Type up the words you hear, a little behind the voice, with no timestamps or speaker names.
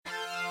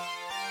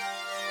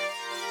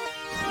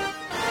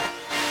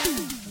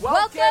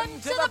Welcome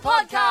to the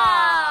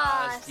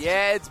podcast!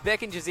 Yeah, it's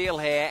Beck and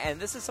Jazeel here, and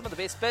this is some of the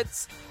best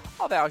bits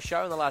of our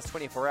show in the last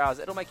 24 hours.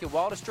 It'll make your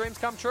wildest dreams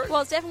come true. Well,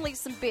 it's definitely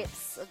some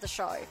bits of the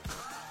show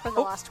from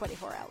the last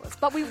 24 hours,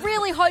 but we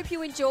really hope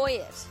you enjoy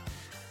it.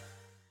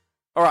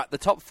 All right, the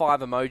top 5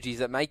 emojis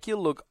that make you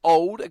look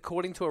old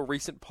according to a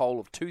recent poll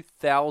of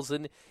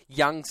 2,000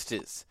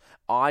 youngsters.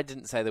 I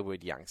didn't say the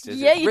word youngsters.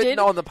 Yeah, it's you written did.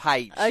 on the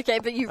page. Okay,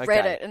 but you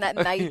read it, and that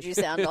made you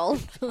sound old.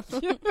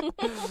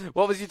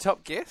 What was your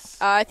top guess?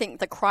 I think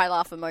the cry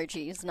laugh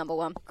emoji is number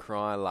one.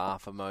 Cry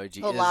laugh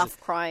emoji. Or laugh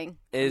crying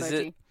Is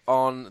emoji. it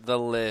on the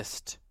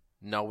list?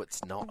 No,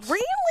 it's not.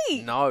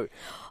 Really? No.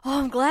 Oh,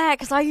 I'm glad,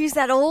 because I use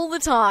that all the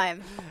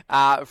time.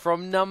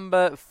 From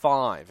number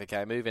 5,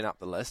 okay, moving up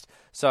the list.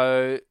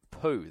 So,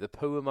 the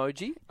poo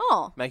emoji.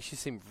 Oh. Makes you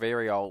seem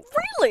very old.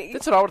 Really?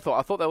 That's what I would have thought.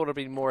 I thought that would have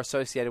been more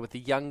associated with the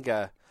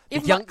youngsters.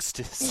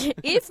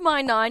 If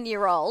my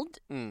 9-year-old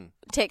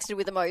texted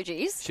with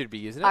emojis, Should be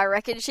using it. I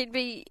reckon she'd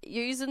be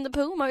using the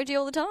poo emoji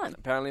all the time.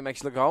 Apparently it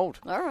makes you look old.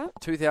 All right.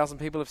 2,000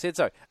 people have said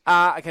so.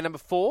 Okay, number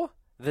 4,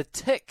 the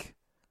tick.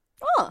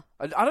 Oh.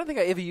 I don't think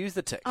I ever used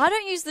the tick. I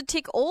don't use the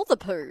tick or the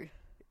poo.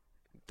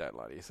 Don't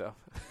lie to yourself.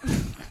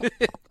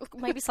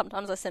 Maybe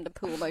sometimes I send a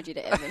poo emoji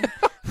to Evan.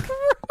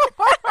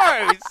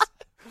 Gross.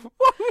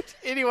 What?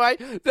 Anyway,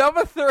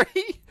 number 3,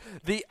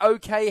 the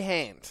okay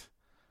hand.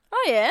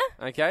 Oh, yeah?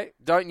 Okay,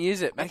 don't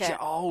use it. Makes Okay. you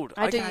old.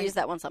 I do Okay. use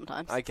that one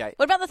sometimes. Okay.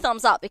 What about the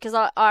thumbs up? Because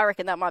I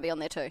reckon that might be on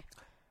there too.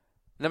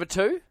 Number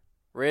 2,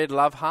 red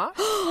love heart.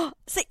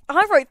 See,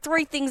 I wrote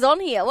 3 things on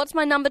here. What's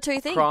my number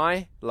 2 thing?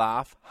 Cry,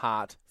 laugh,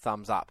 heart,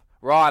 thumbs up.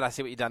 Right, I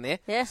see what you've done there.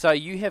 Yeah. So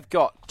you have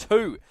got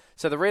 2.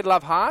 So the red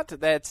love heart,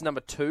 that's number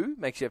 2.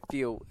 Makes you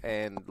feel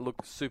and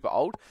look super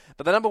old.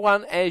 But the number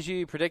 1, as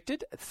you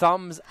predicted,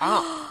 thumbs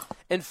up.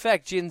 In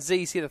fact, Gen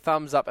Z see the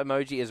thumbs up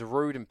emoji as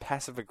rude and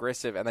passive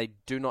aggressive, and they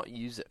do not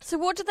use it. So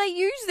what do they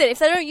use then? If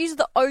they don't use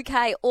the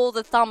okay or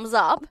the thumbs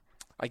up?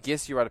 I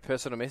guess you write a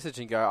personal message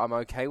and go, I'm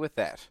okay with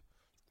that.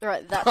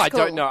 Right, that's I cool.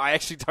 don't know. I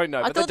actually don't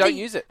know. But they don't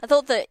use it. I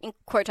thought the, in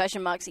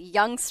quotation marks,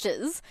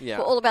 youngsters Yeah.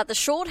 were all about the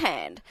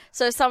shorthand.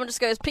 So if someone just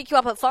goes, pick you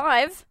up at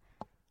 5...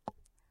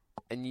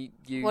 And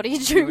you What do you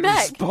do would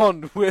back?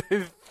 respond with,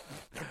 you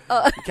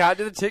can't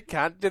do the tick,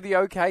 can't do the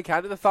okay,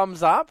 can't do the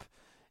thumbs up.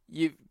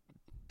 You,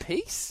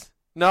 peace?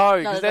 No,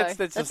 because that's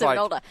just even like...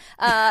 older.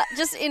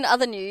 Just in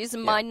other news,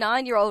 my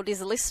 9-year-old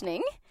is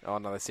listening. Oh,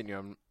 no, they sent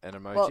you an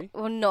emoji?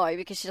 Well, no,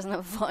 because she doesn't have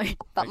a phone.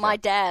 But Okay. my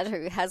dad,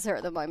 who has her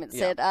at the moment,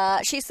 said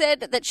she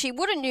said that she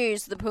wouldn't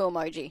use the poo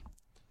emoji.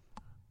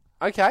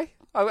 Okay.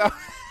 Oh,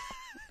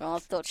 Well, I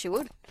thought she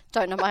would.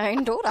 Don't know my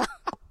own daughter.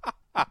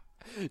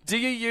 do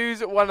you use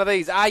one of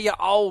these? Are you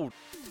old?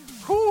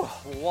 Whew,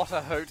 what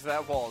a hoot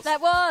that was.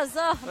 That was.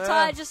 I'm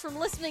tired just from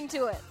listening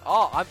to it.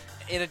 Oh, I'm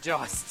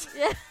energized.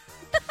 Yeah.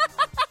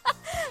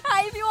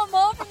 Hey, if you want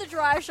more from The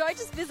Drive Show,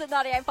 just visit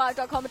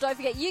 985.com and don't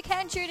forget you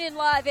can tune in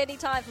live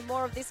anytime for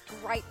more of this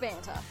great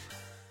banter.